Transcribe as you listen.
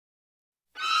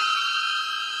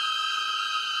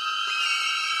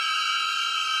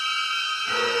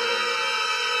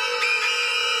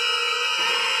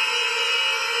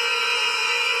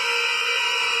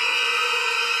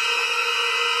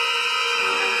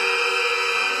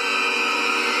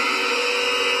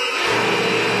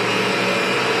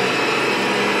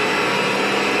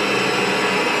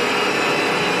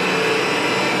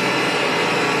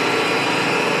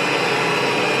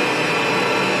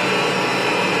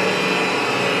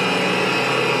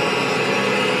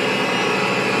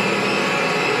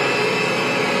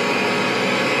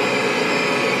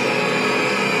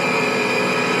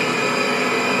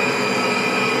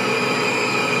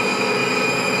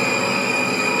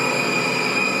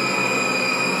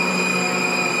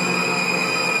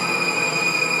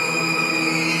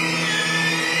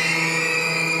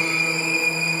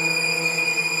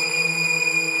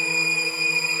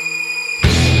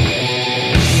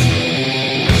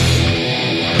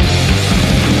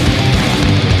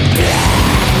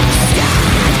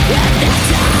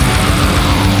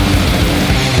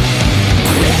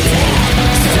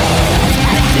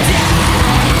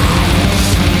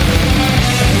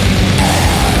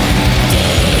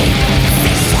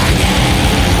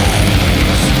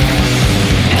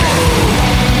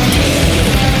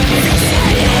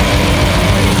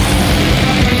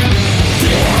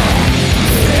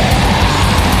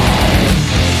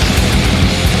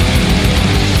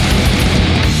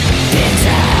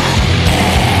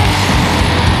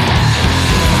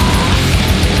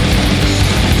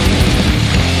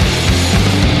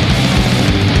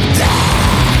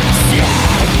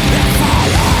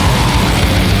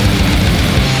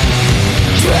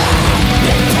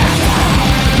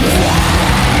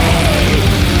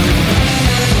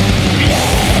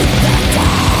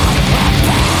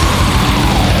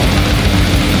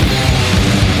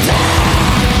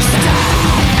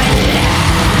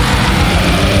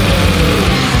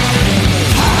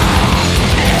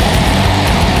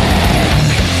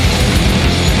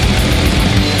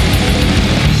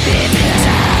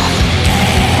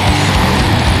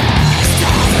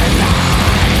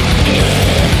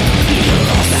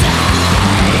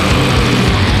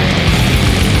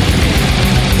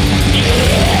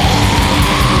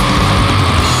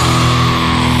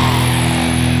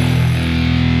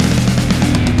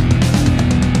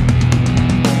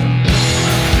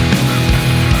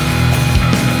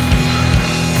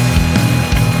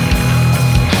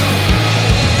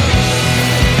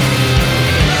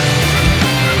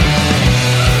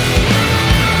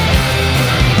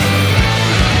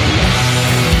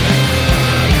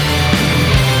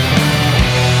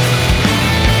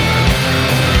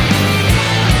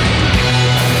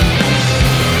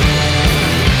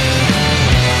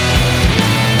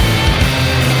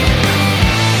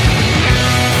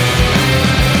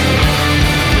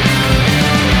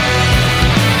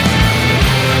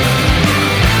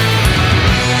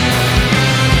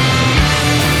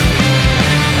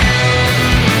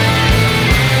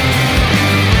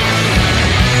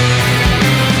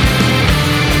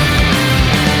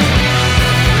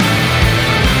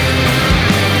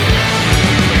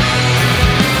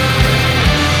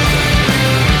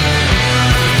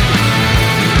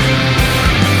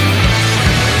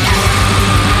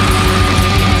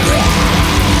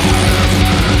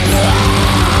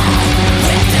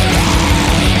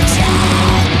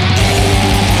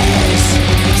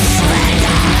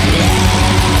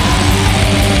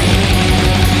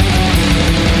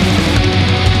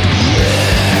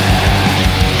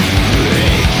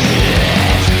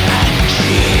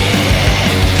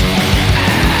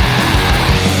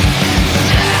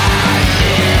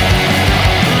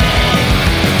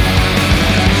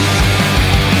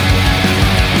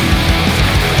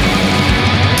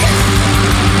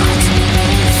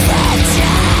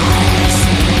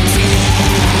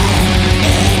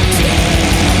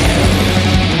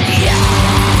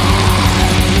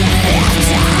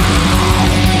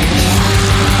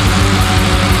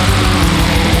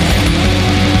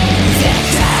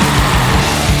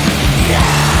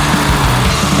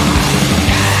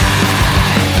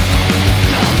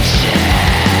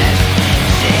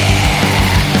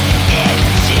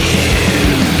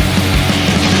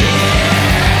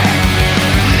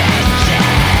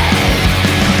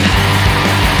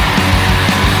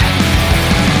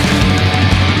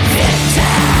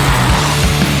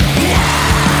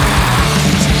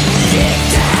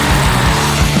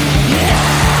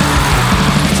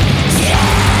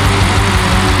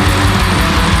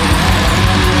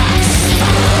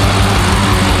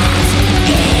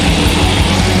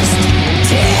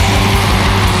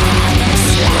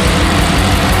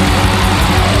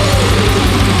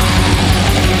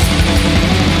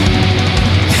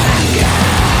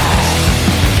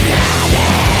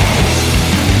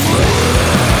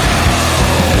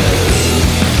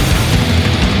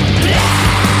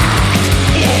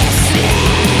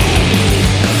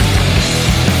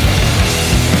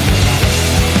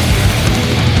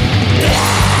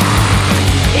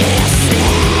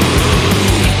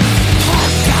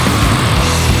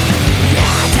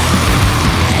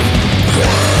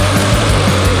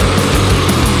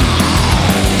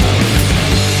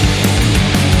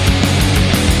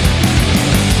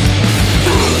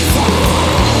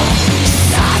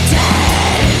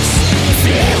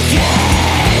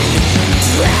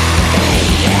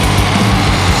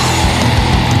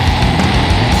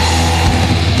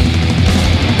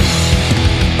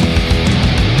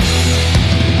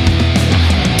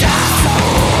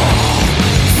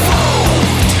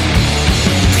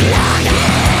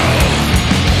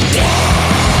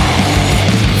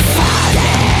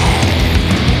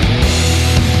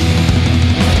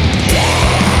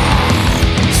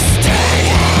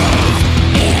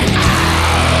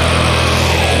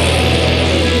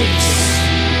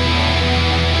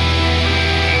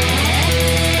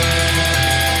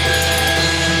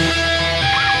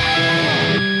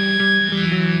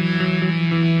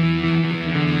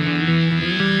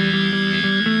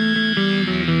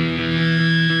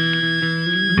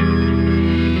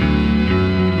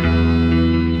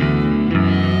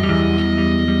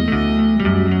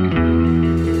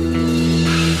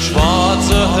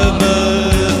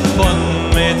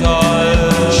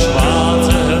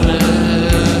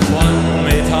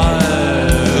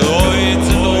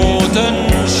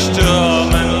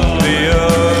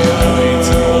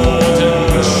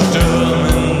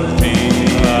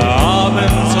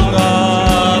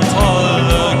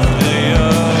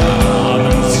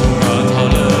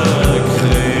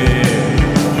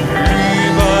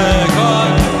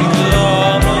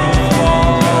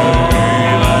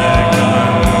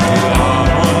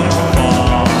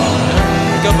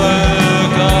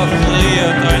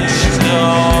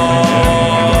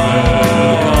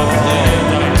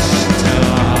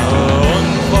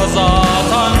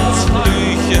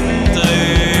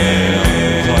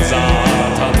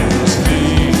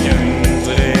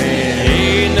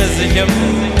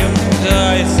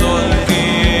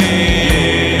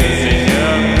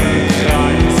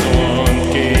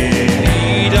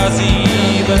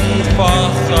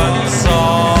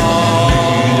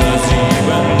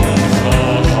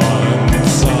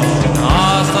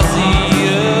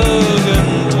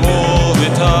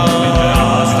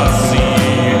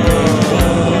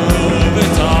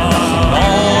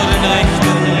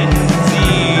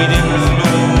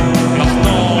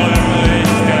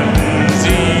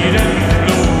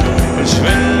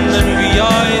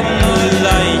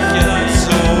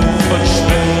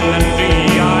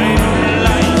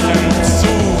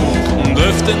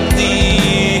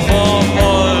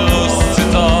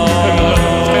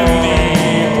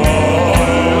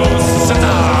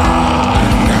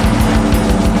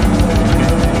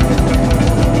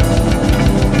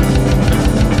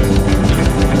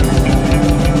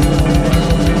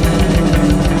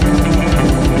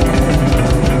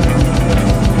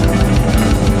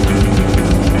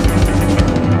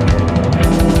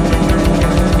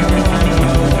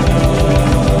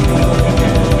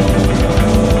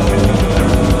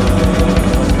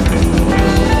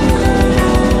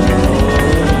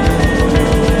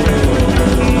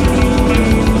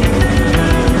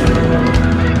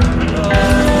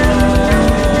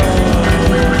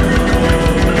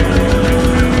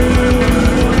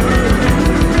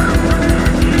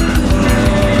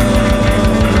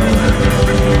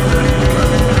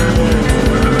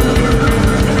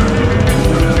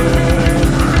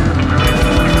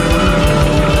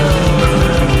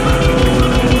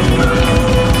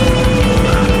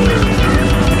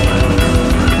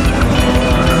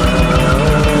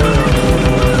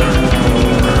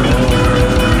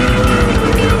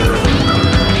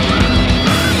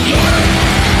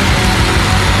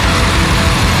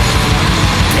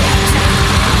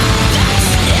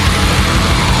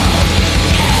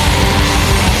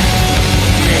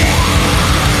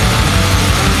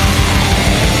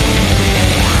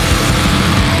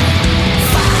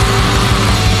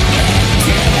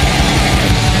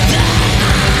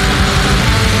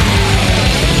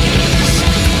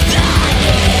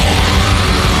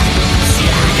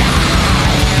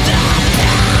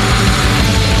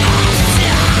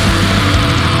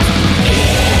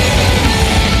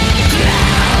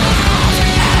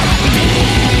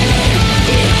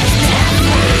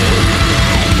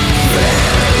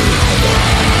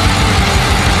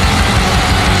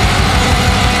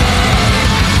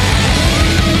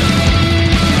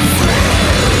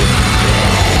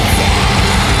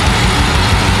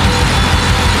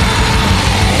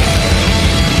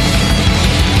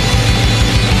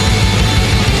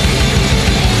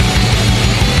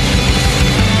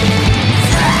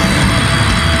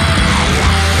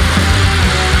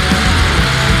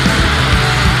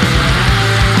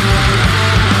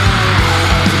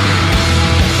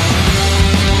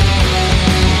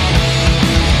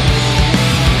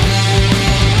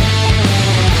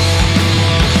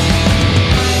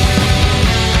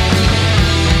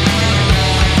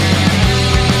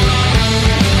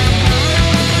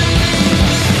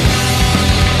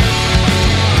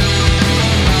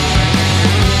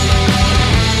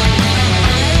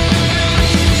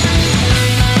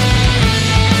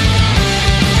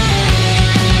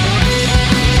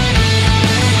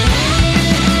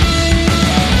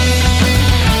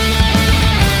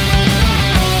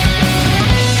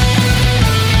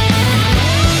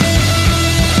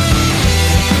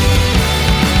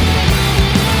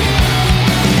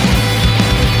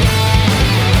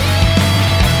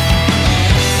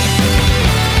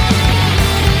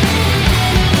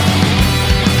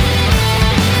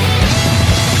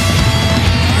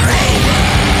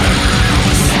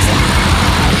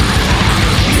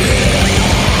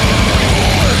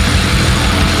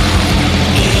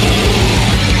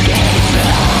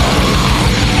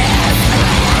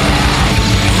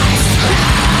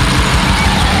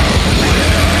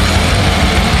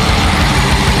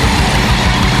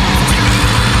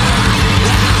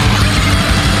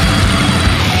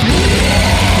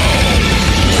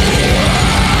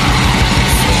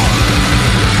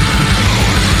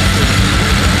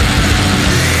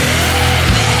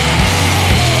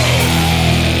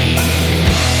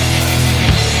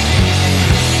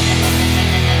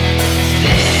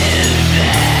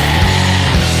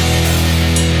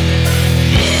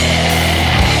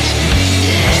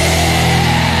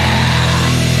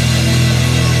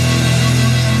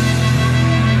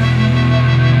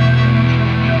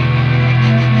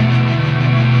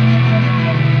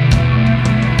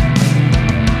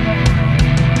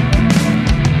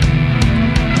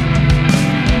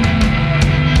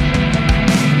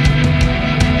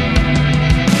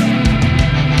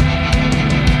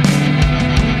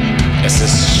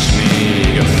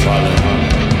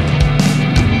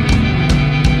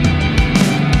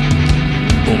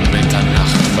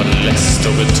bist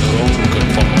du betrunken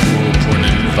vom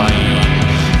purpurnen Wein,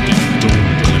 dem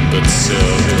dunklen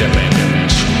Bezirk der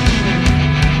Menschen.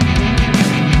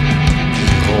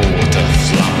 Rote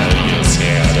Flamme ihres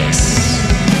Herdes.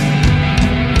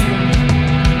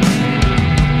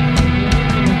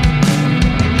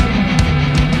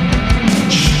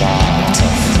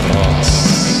 Schwarzer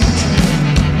Frost.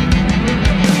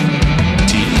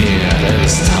 Die Erde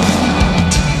ist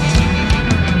hart.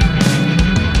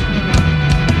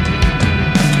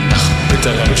 Nach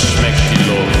bitterem schmeckt die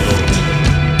Luft.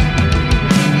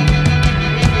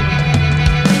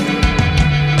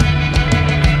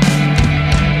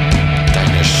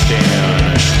 Deine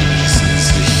Sterne schließen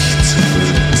sich zu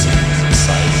bösen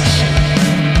Zeichen.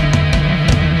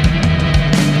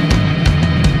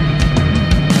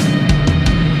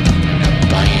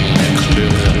 Beine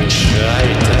klirren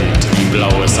schreitend wie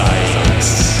blaues Eis.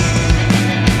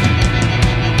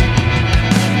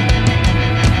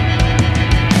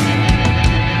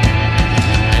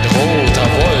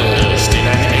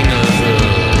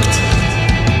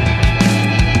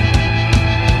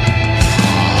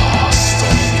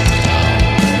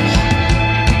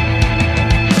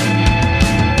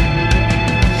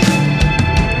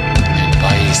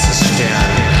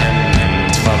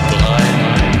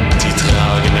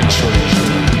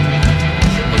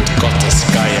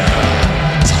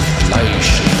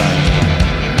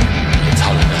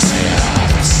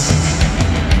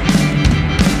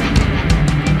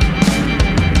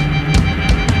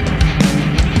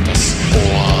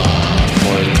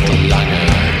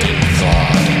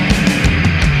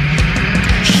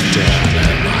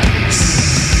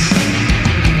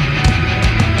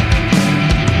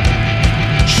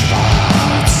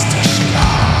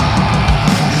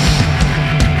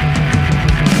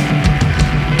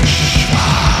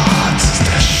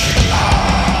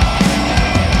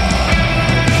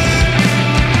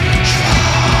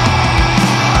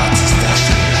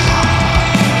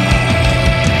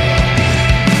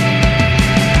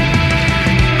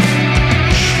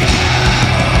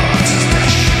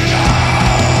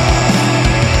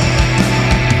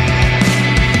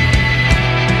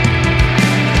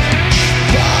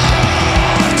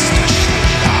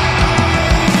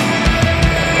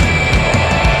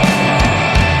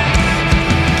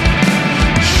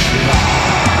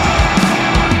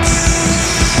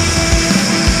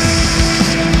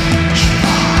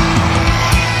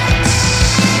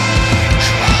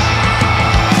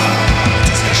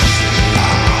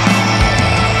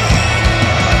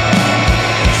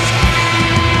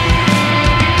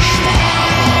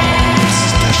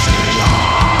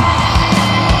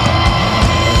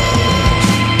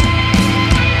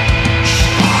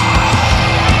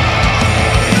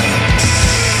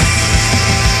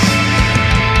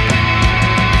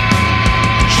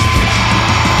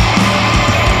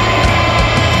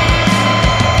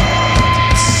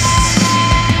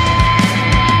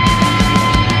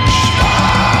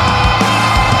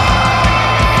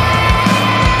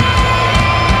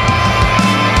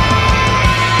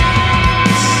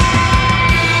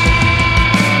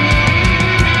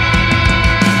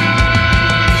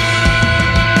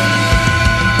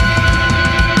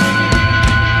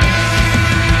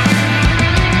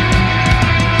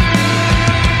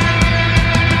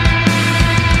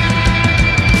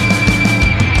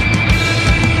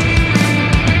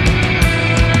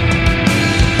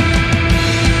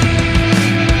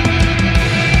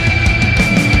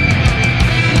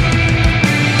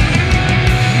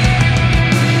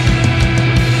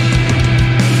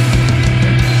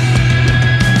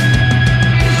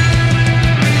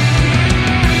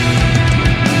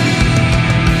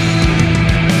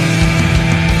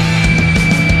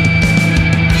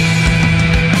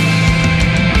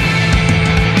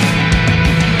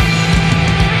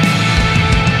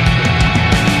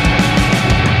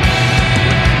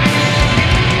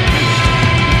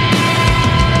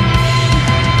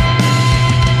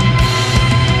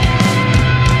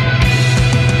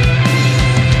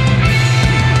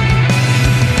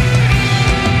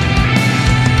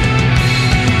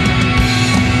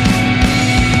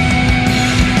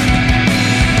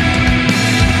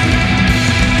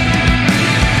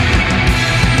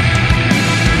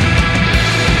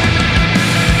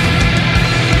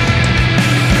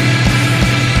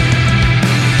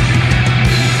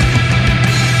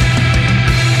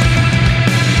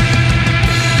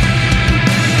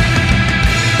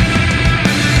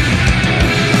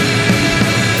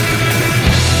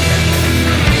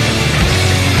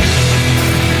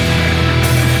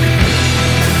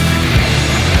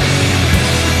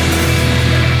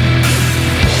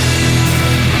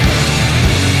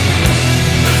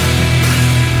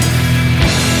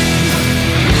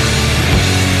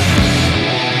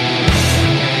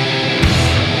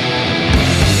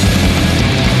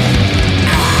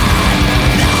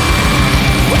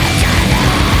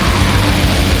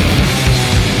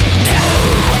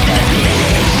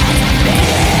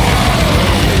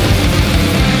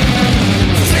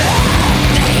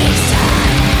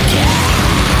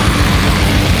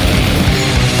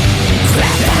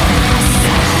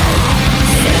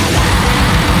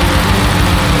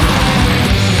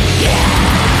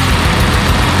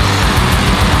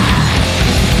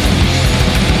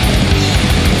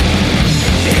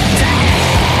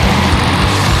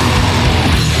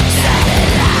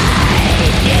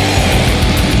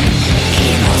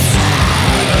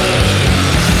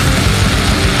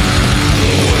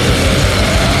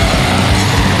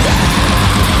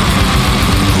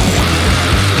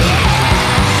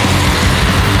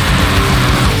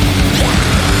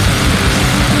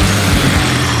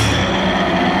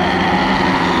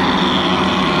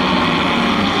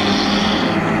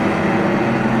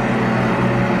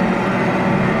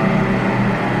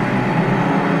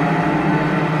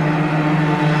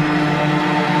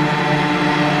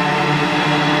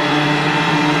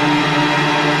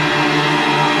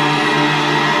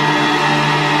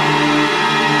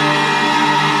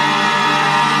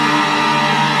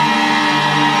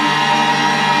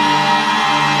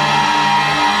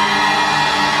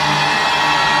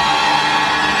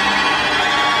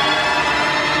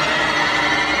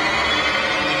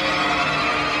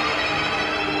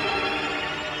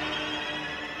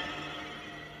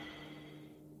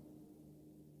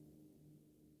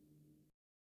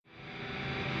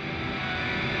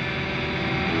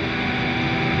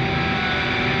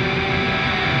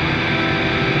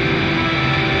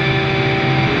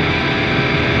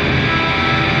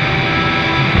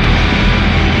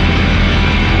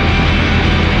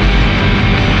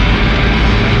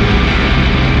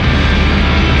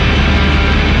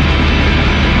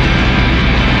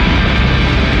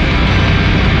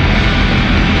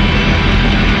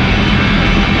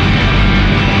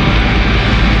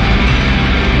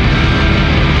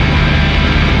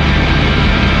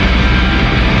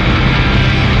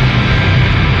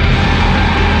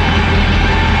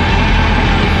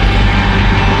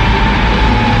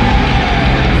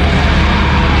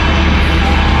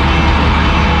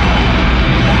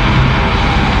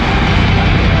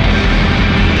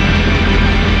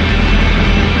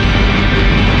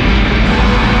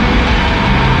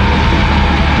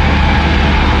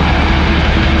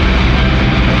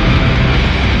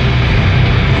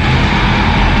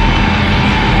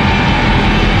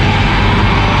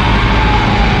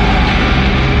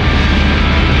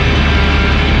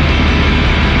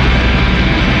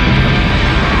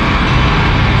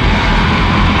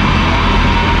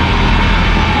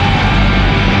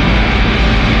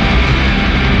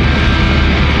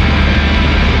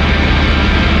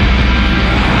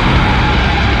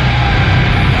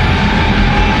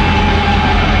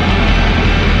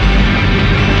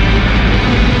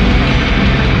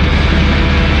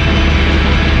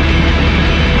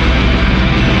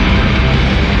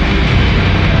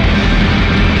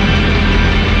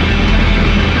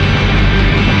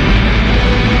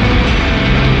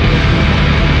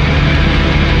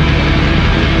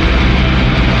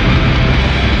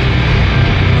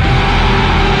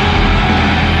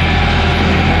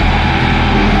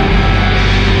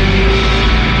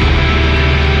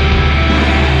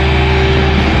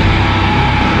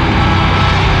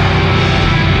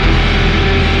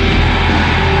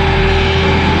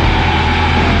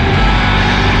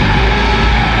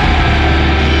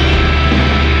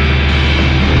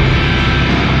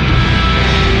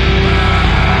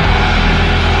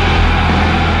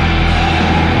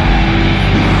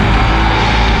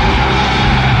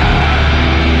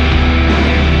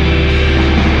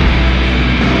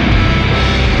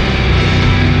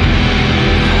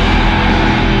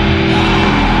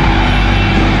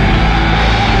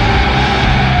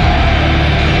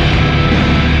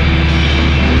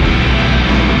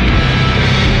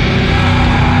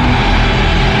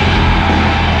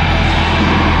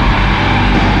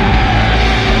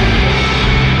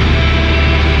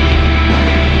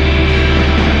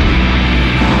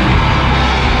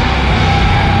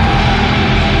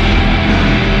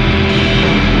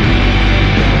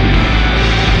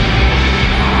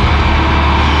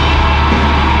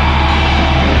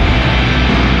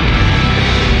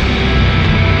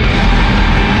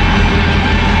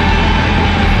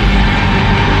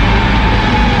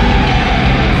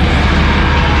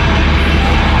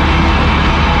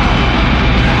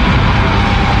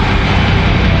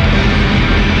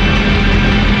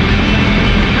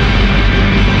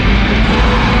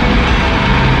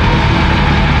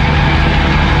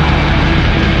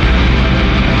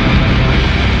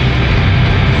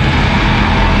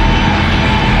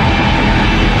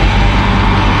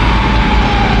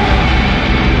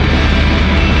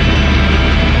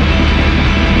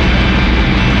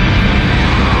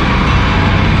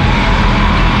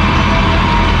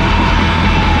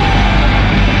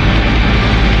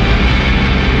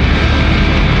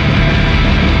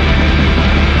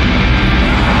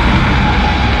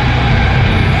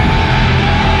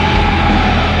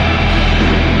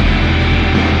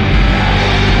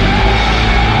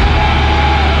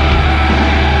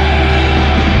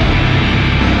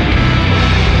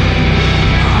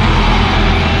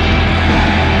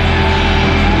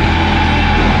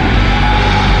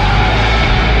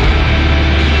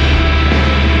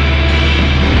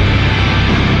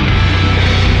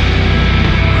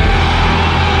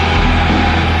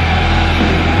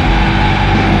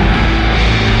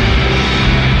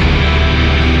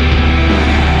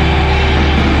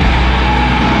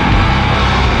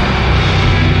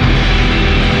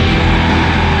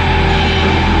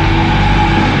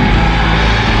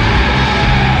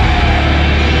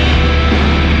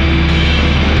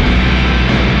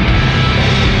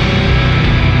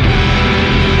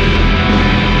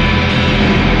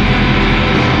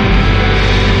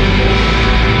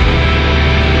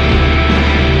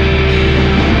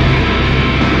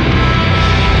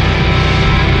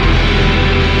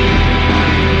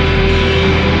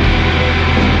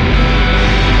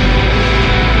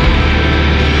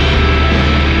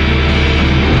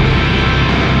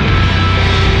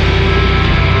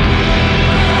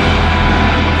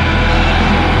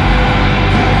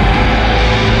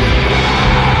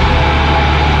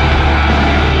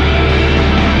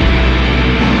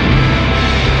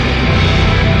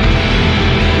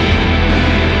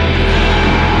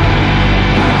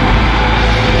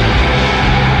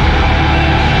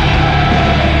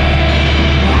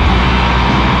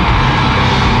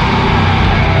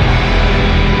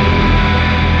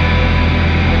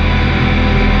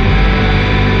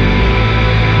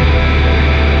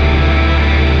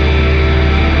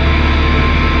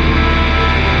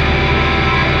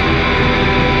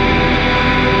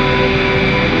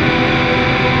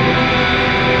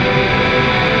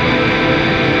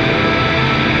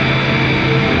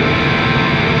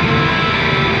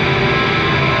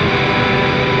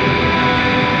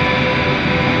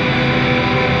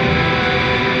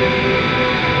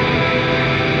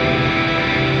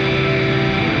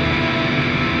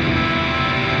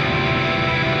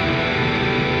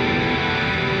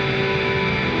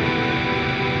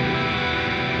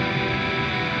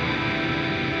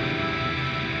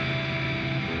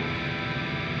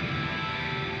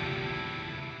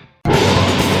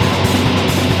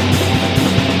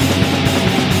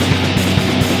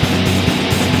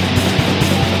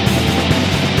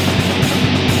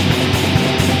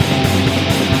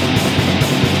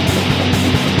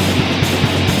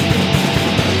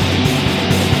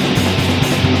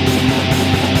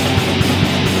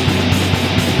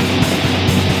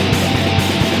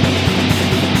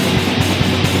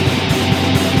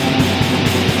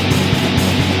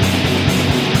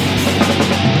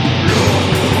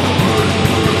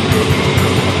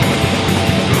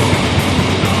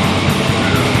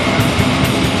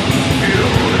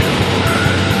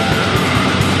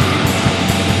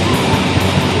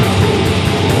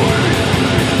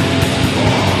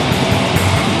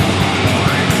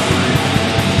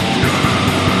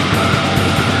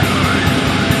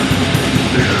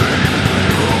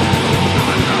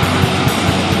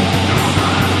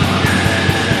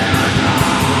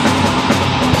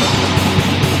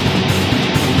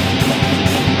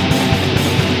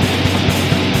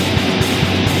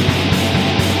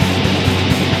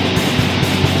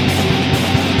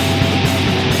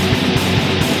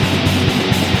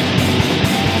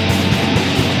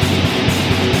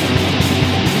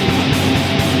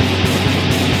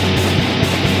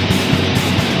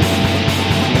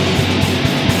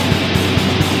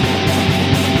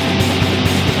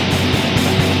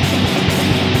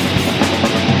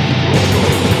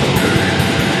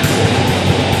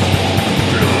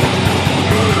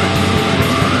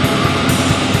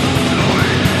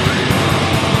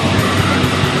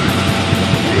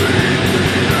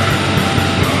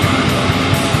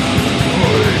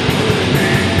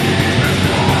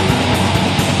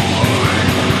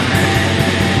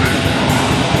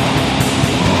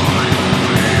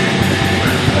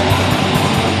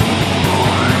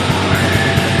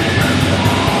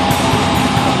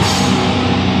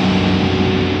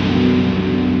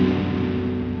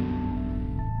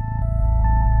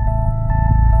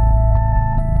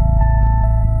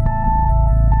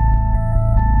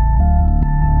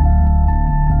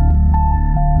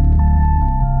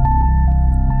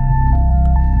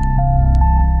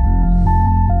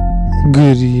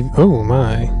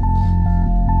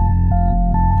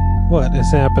 What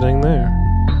is happening there?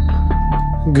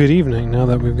 Good evening, now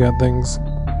that we've got things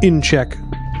in check.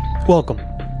 Welcome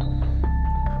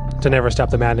to Never Stop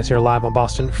the Madness here live on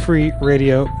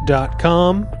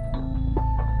BostonFreeRadio.com.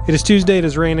 It is Tuesday, it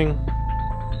is raining.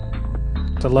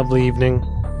 It's a lovely evening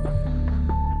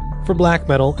for black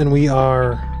metal, and we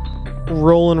are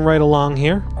rolling right along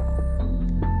here.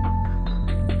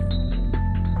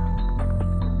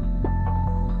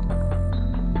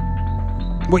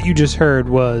 What you just heard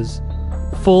was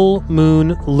Full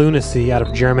Moon Lunacy out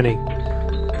of Germany.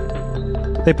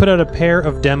 They put out a pair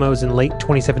of demos in late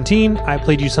 2017. I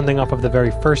played you something off of the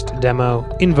very first demo,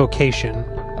 Invocation.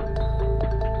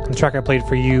 The track I played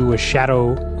for you was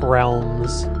Shadow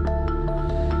Realms.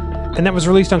 And that was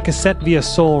released on cassette via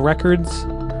Soul Records,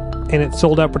 and it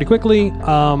sold out pretty quickly.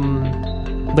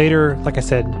 Later, like I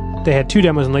said, they had two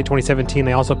demos in late 2017.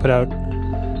 They also put out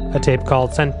a tape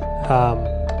called Cenotaph,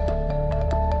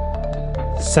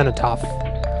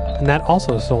 and that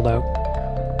also sold out.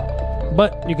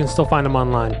 But you can still find them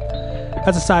online.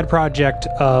 That's a side project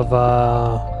of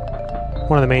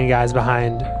one of the main guys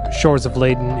behind Shores of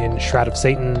Leyden and Shroud of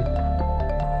Satan,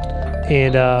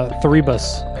 and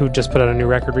Thoribus, who just put out a new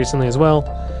record recently as well.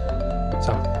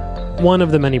 So, one of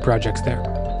the many projects there.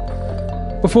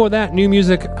 Before that, new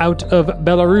music out of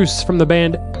Belarus from the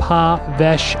band Pa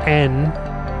Vesh N,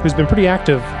 who's been pretty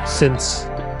active since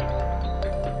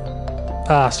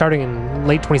starting in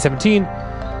late 2017.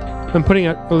 Been putting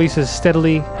out releases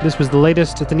steadily. This was the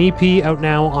latest. It's an EP out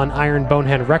now on Iron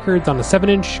Bonehead Records on a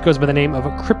 7-inch. Goes by the name of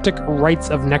Cryptic Rites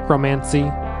of Necromancy.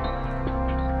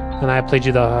 And I played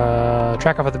you the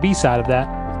track off of the B-side of that,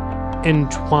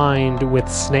 Entwined with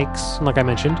Snakes, like I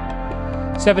mentioned.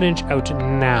 7-inch out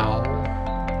now.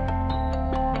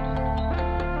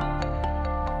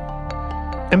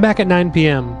 And back at 9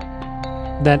 p.m.,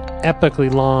 that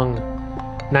epically long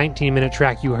 19-minute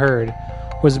track you heard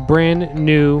was brand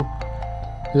new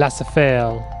La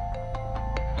Cefale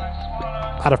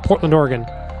out of Portland, Oregon,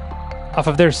 off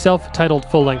of their self-titled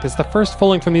full-length. It's the first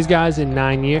full-length from these guys in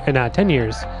 10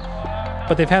 years.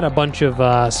 But they've had a bunch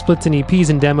of splits and EPs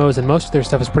and demos, and most of their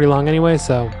stuff is pretty long anyway,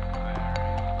 so,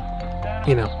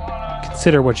 you know,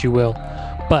 consider what you will.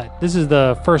 But this is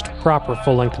the first proper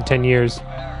full-length in 10 years.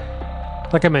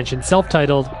 Like I mentioned,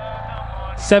 self-titled,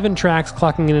 7 tracks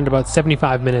clocking in at about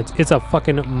 75 minutes. It's a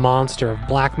fucking monster of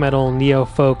black metal,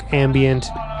 neo-folk, ambient.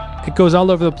 It goes all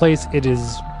over the place. It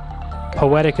is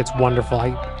poetic. It's wonderful.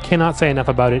 I cannot say enough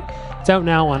about it. It's out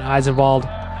now on Eisenwald,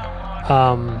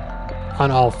 on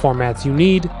all formats you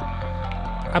need.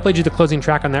 I played you the closing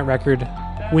track on that record,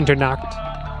 Winternacht.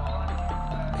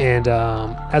 And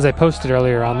as I posted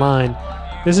earlier online,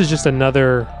 this is just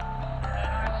another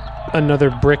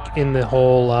brick in the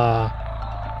whole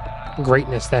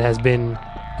greatness that has been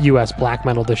U.S. black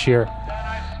metal this year.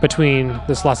 Between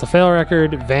this La Cefale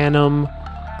record, Vanum,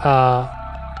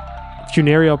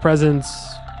 Funereal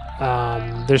Presence,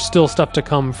 there's still stuff to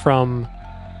come from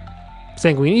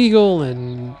Sanguine Eagle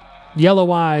and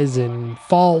Yellow Eyes and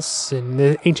False, and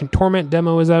the Ancient Torment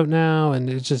demo is out now, and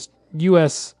it's just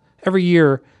U.S. Every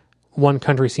year, one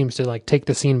country seems to like take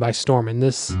the scene by storm, and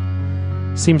this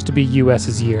seems to be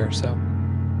U.S.'s year, so.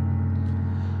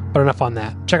 But enough on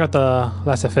that. Check out the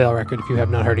La Cefale record if you have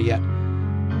not heard it yet.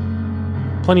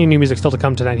 Plenty of new music still to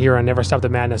come tonight here on Never Stop the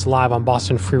Madness, live on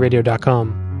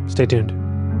BostonFreeRadio.com. Stay tuned.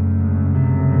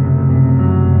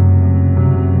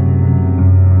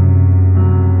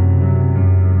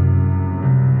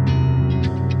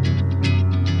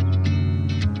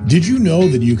 Did you know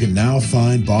that you can now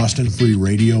find Boston Free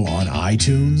Radio on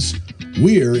iTunes?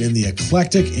 We're in the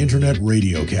eclectic internet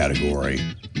radio category.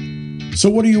 So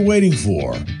what are you waiting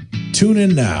for? Tune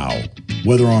in now.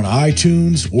 Whether on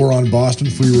iTunes or on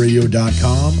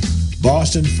BostonFreeRadio.com,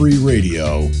 Boston Free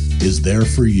Radio is there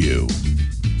for you.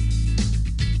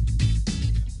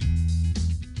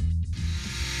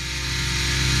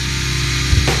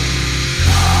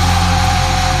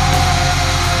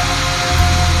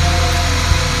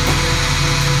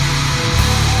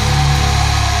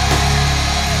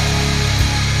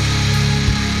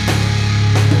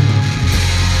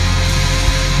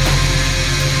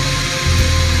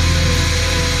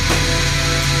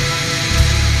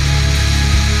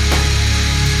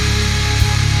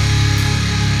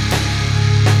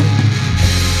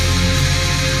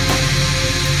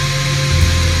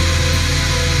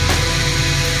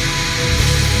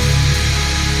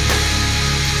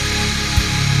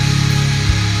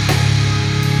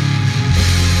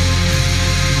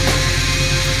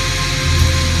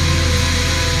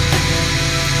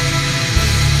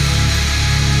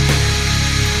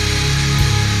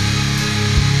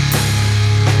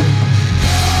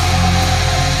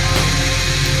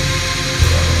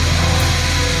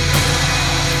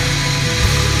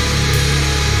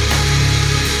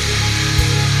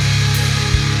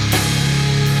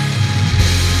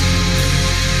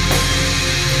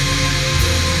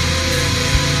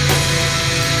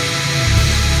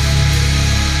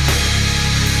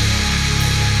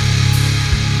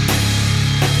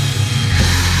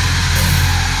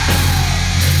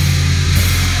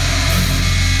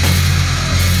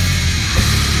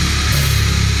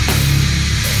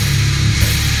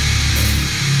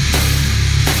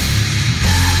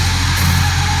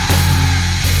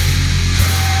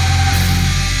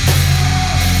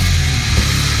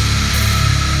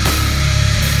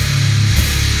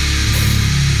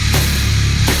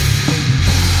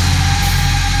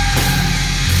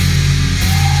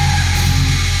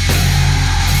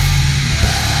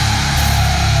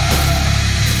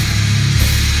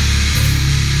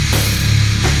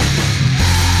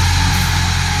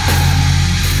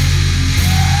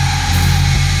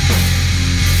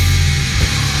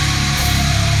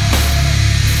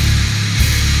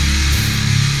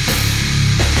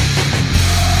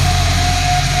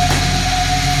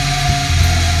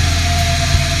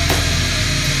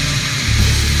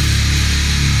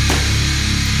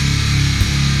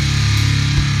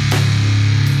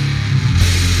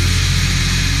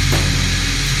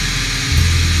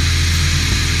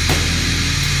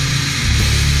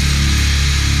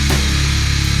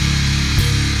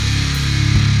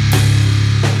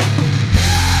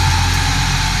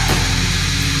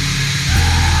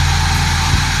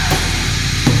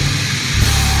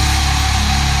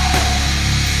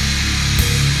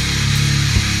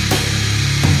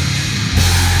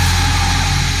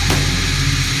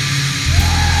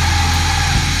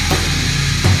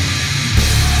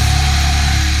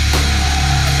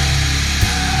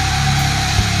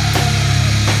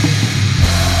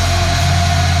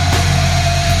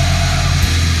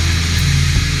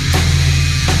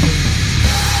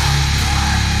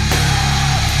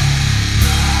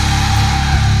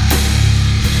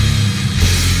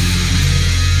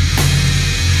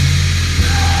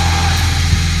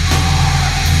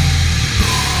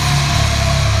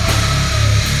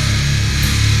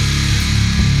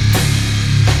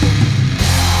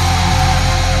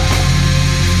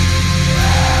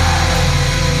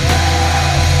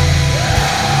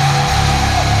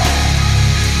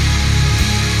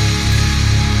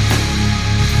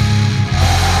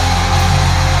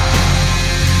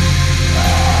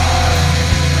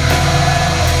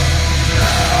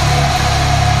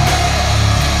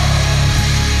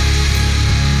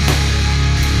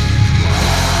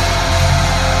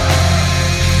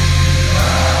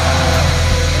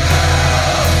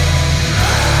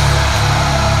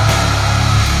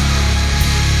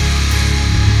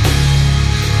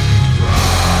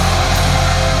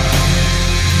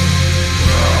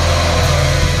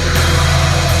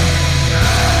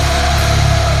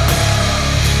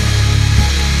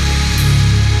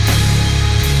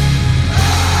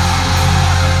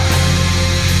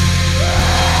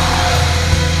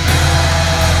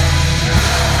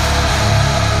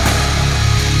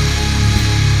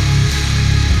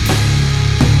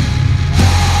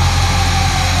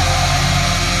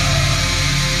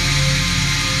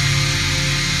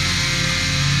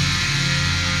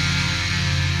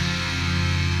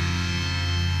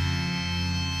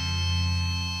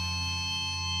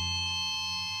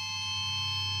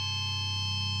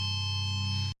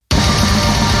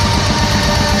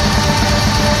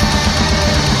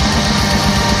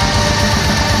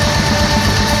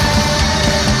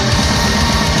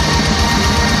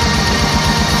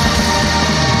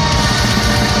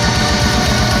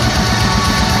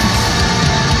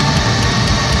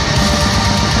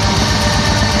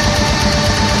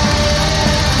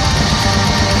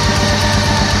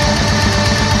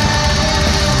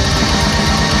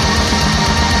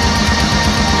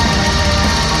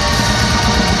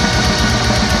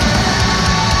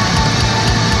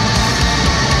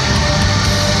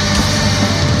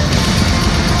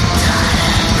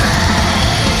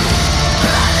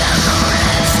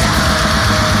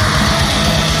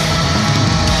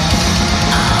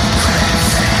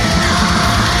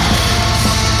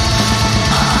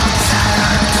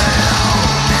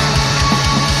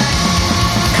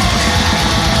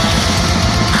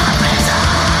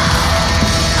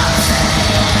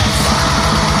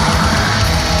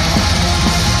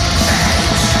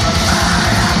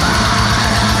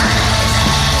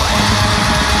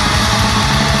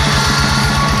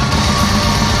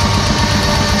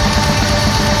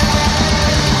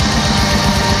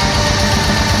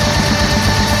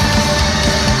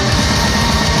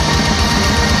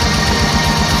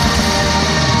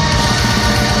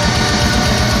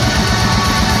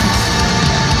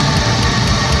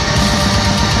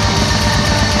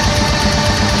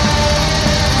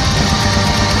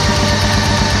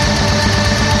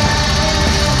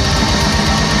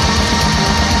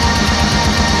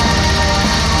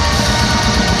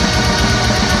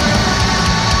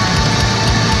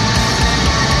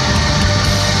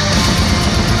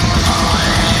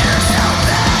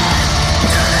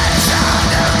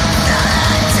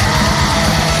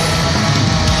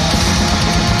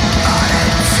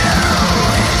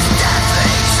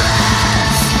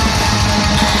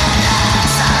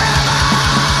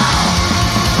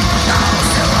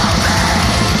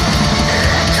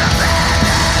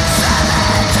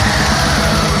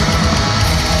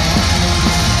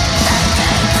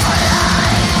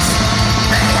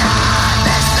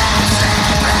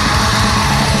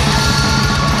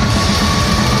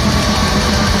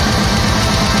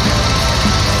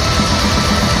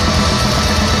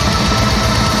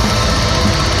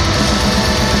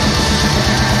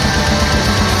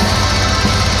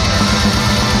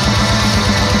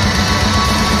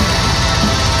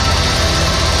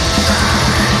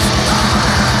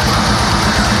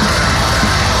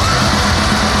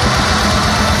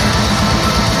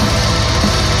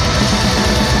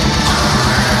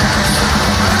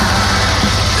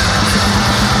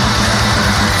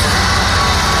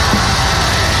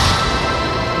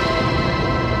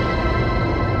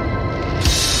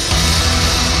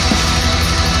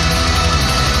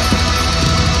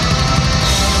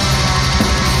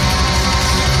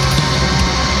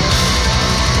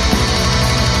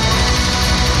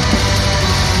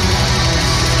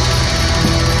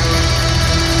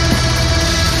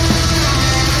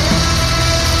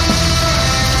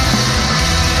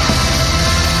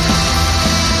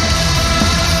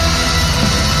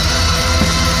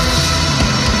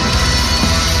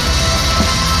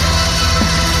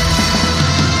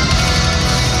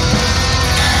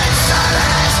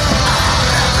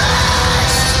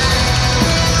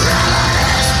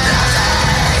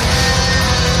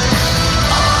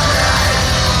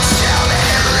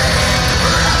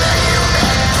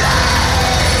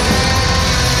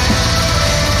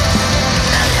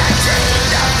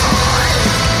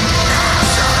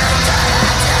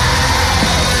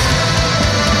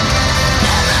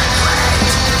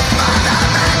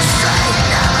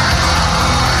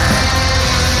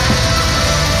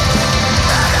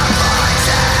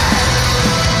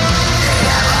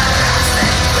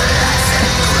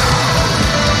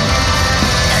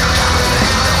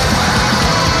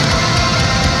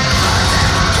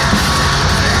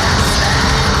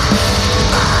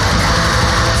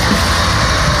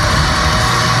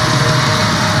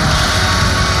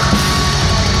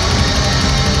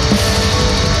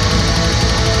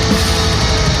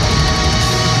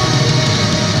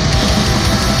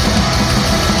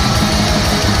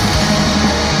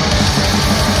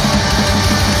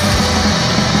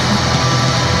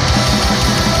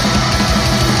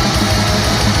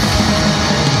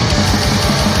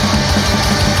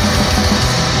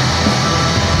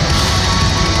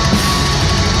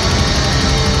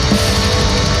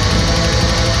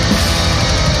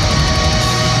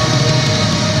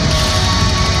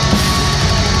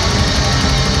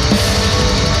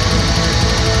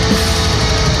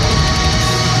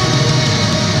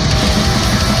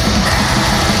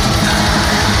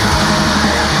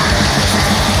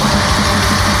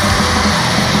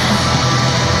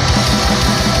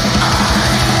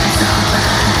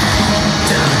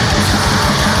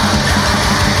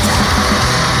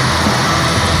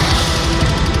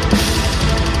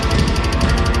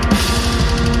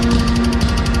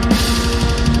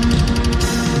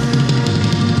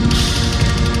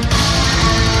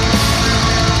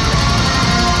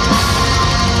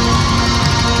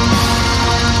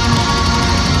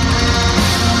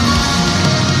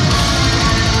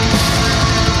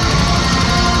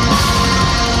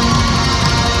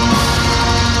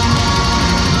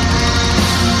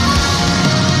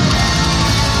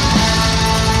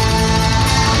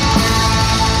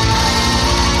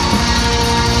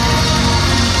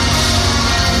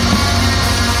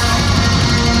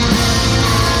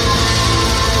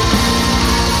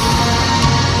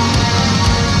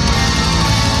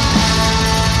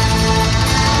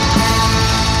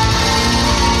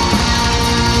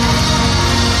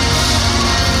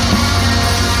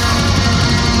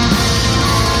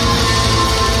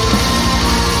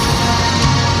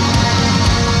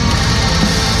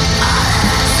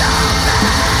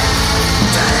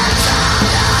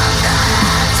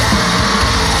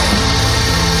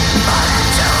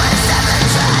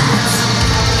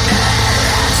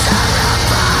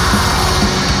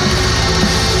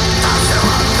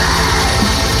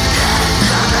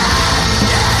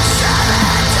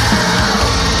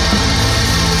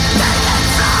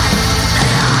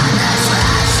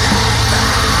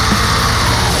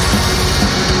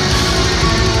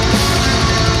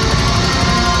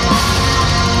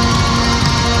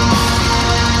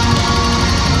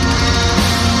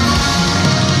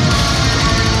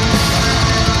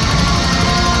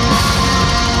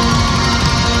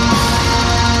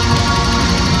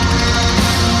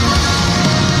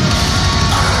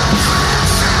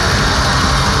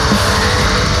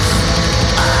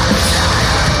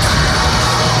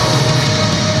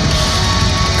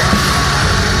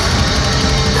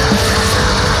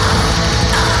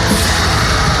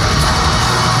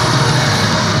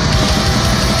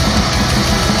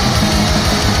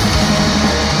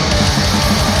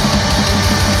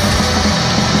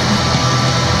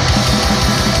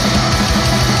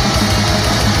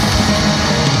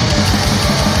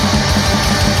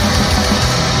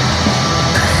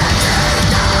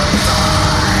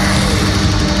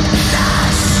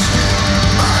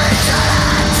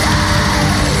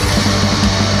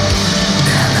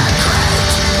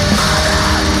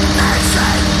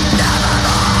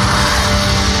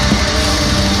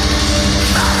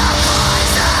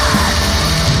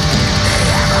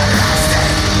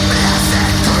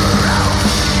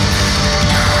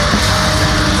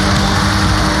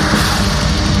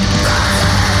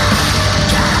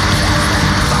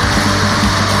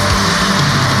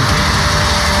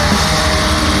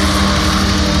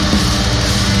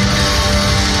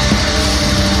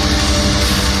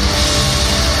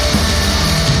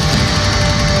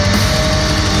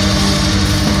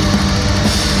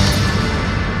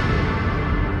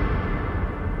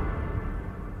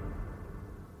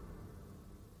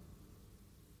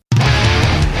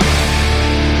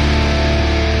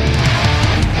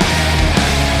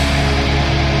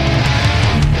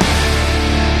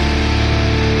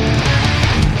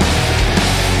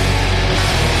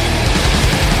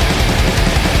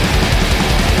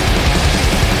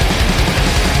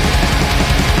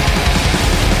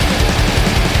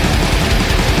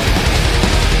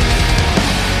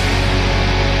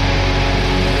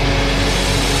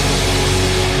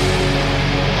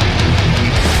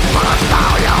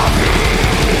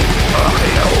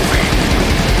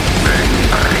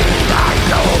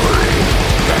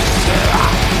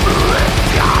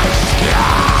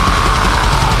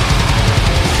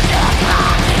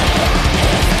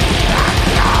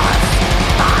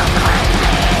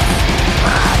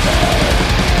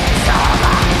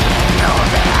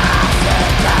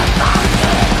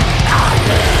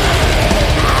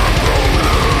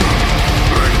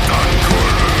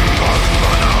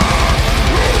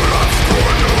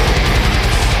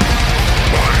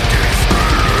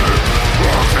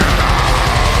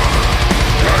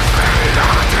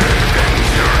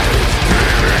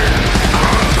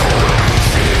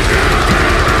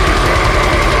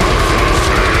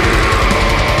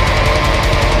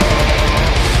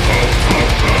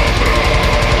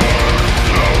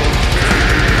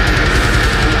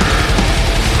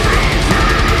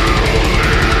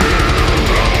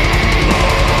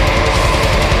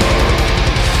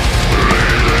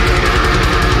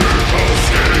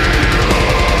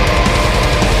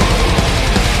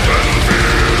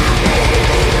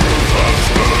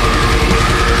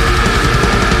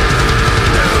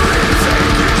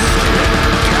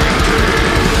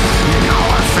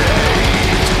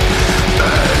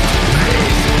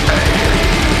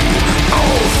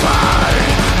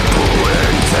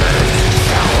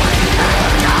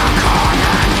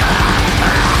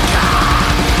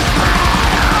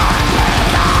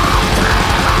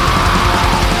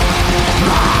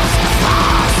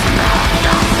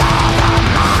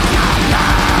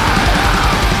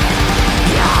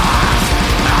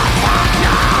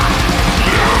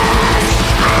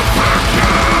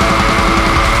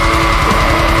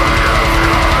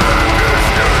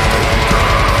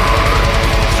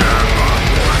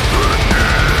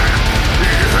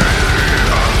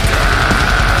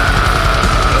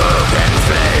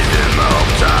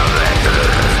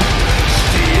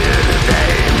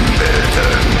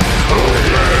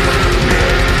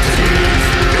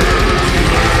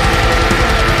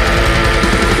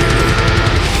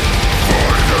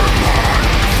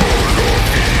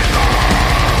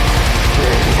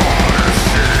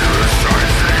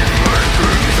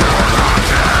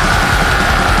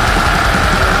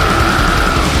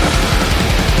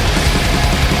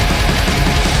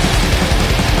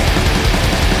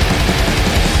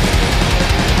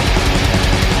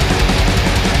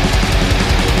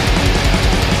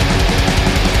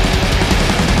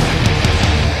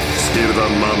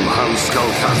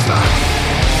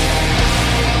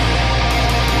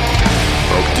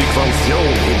 Och die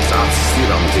kvantion insats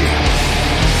sedan till.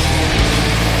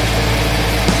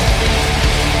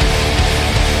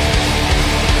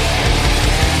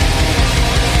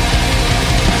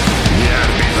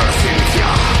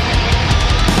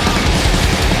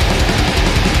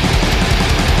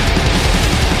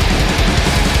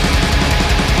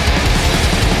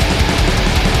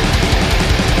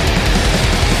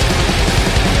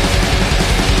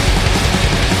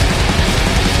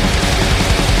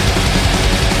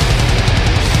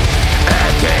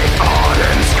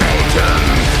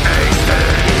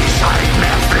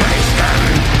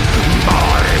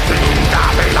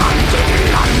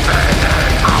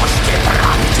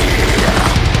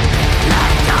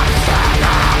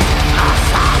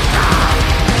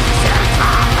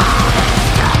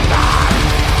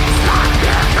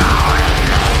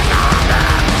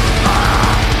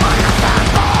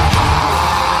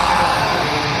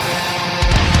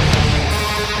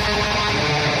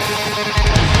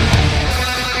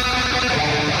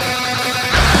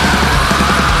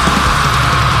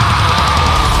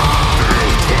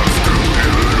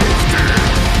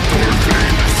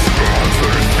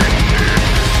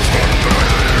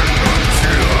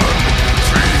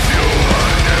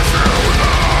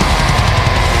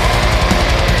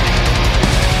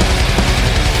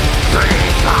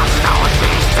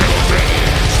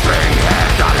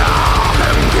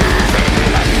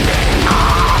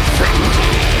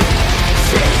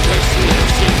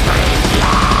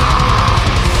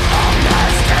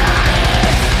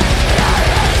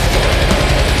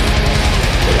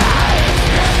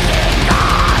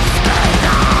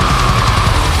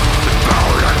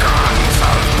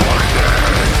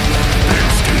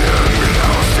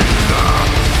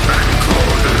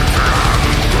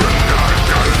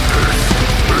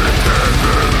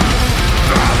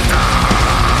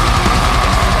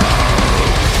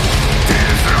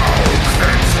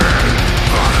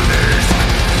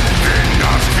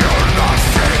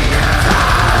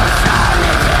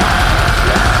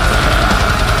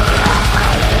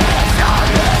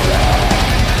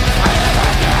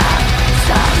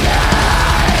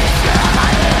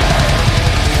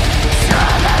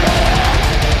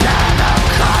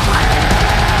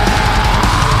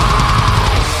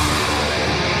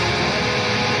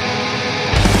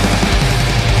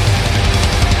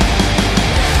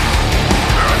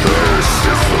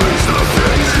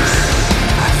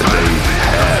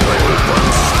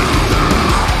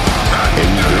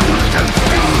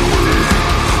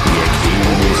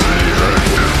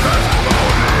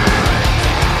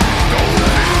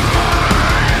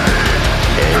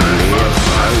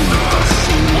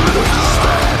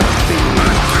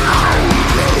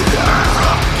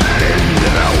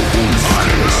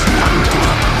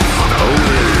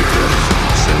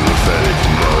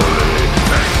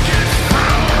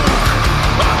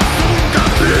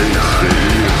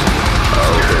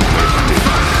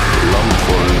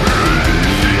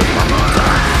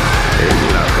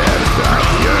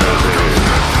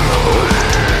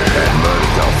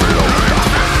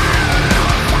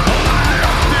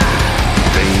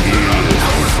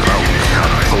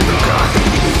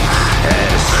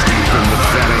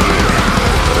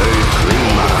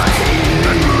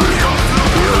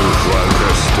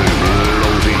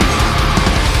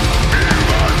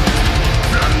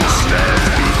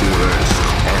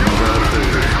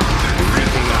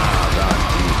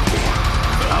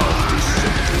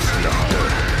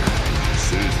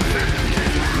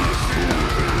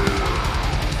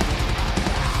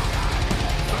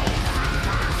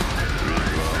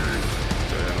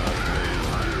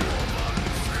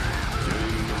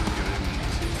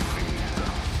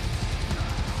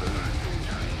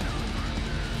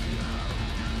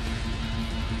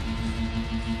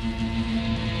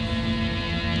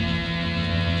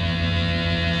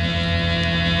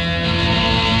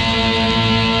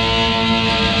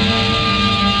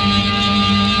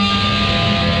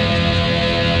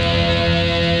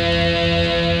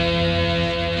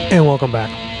 And welcome back.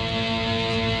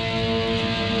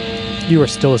 You are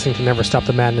still listening to Never Stop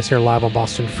the Madness here live on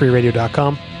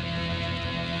BostonFreeRadio.com.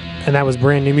 And that was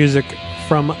brand new music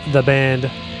from the band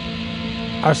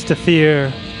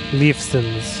Arstathir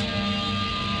Leifstons.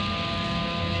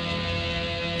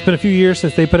 It's been a few years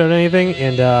since they put out anything,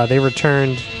 and they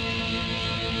returned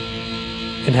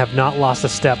and have not lost a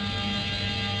step.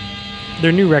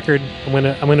 Their new record, I'm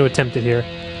gonna attempt it here.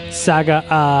 Saga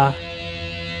A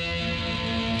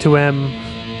Tuem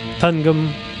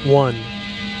Tungum 1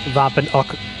 Vapen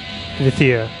Ok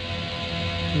Vithir.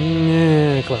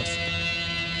 Close.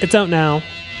 It's out now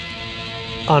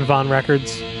on Von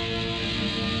Records.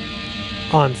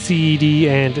 on CD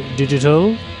and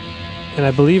digital, and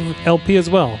I believe LP as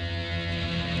well.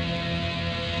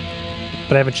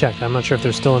 But I haven't checked. I'm not sure if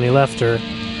there's still any left or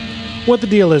what the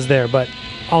deal is there, but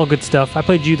all good stuff. I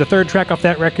played you the third track off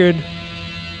that record,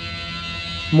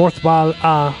 Morthbal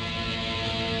a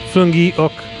Flungi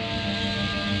Ok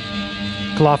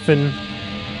Glafin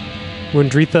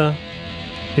Wundritha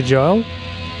Hijoel.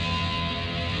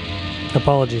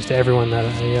 Apologies to everyone that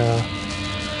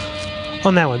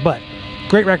on that one, but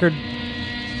great record.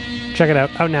 Check it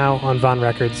out now on Von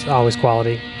Records. Always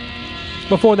quality.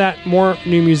 Before that, more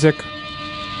new music.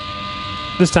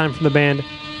 This time from the band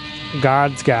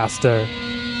Gardsgaster.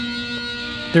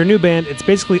 Their new band, it's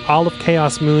basically all of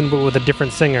Chaos Moon, but with a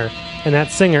different singer. And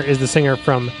that singer is the singer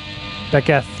from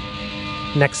Beketh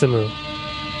Nexamu.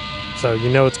 So you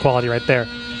know it's quality right there.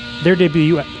 Their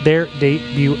debut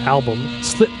album,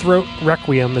 Slit Throat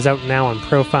Requiem, is out now on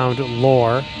Profound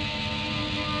Lore.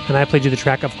 And I played you the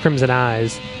track of Crimson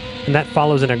Eyes. And that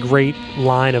follows in a great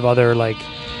line of other, like,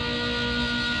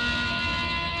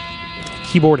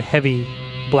 keyboard-heavy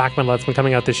black metal that's been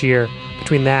coming out this year.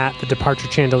 Between that, the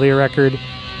Departure Chandelier record,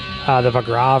 the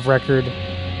Vagrav record.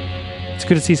 It's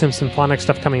good to see some symphonic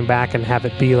stuff coming back and have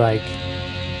it be, like,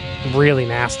 really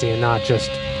nasty and not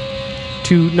just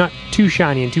not too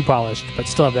shiny and too polished, but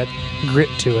still have that grit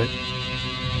to it.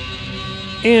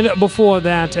 And before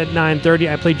that, at 9:30,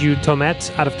 I played you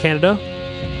Tomet out of Canada.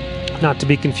 Not to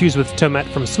be confused with Tomet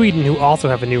from Sweden, who also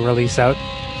have a new release out,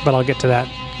 but I'll get to that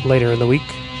later in the week.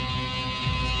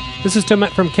 This is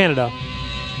Tomet from Canada.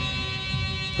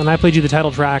 And I played you the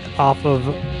title track off of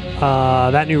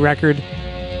that new record,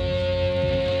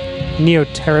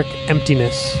 Neoteric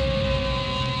Emptiness,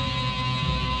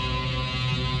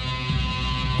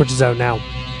 which is out now.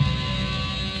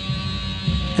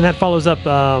 And that follows up,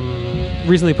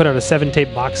 recently put out a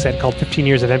 7-tape box set called 15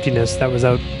 Years of Emptiness that was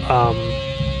out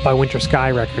by Winter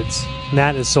Sky Records. And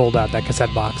that is sold out, that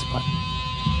cassette box. But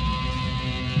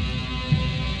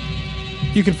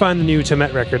you can find the new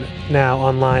Tomet record now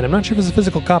online. I'm not sure if it's a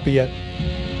physical copy yet.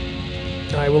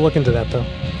 I will look into that, though.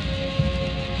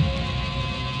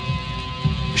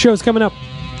 Show's coming up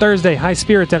Thursday, High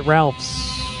Spirits at Ralph's.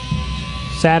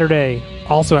 Saturday,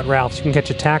 also at Ralph's, you can catch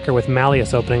Attacker with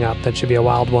Malleus opening up. That should be a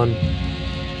wild one.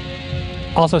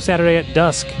 Also Saturday at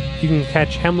dusk, you can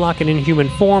catch Hemlock in Inhuman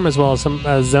Form, as well as some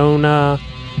Zona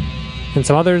and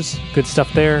some others. Good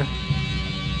stuff there.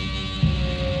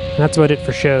 And that's about it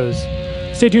for shows.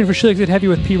 Stay tuned for Shilix at Heavy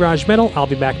with P. Raj Metal. I'll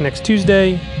be back next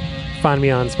Tuesday. Find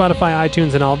me on Spotify,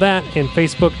 iTunes, and all that, and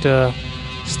Facebook to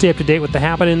stay up to date with the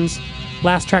happenings.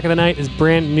 Last track of the night is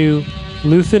brand new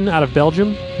Luthen out of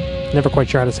Belgium. Never quite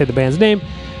sure how to say the band's name.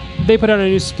 They put out a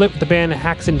new split with the band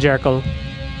Haxenjerkel.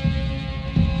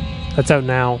 That's out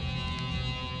now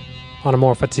on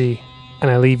Amorphity,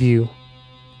 and I leave you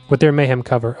with their Mayhem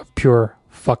cover of Pure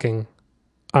Fucking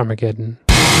Armageddon.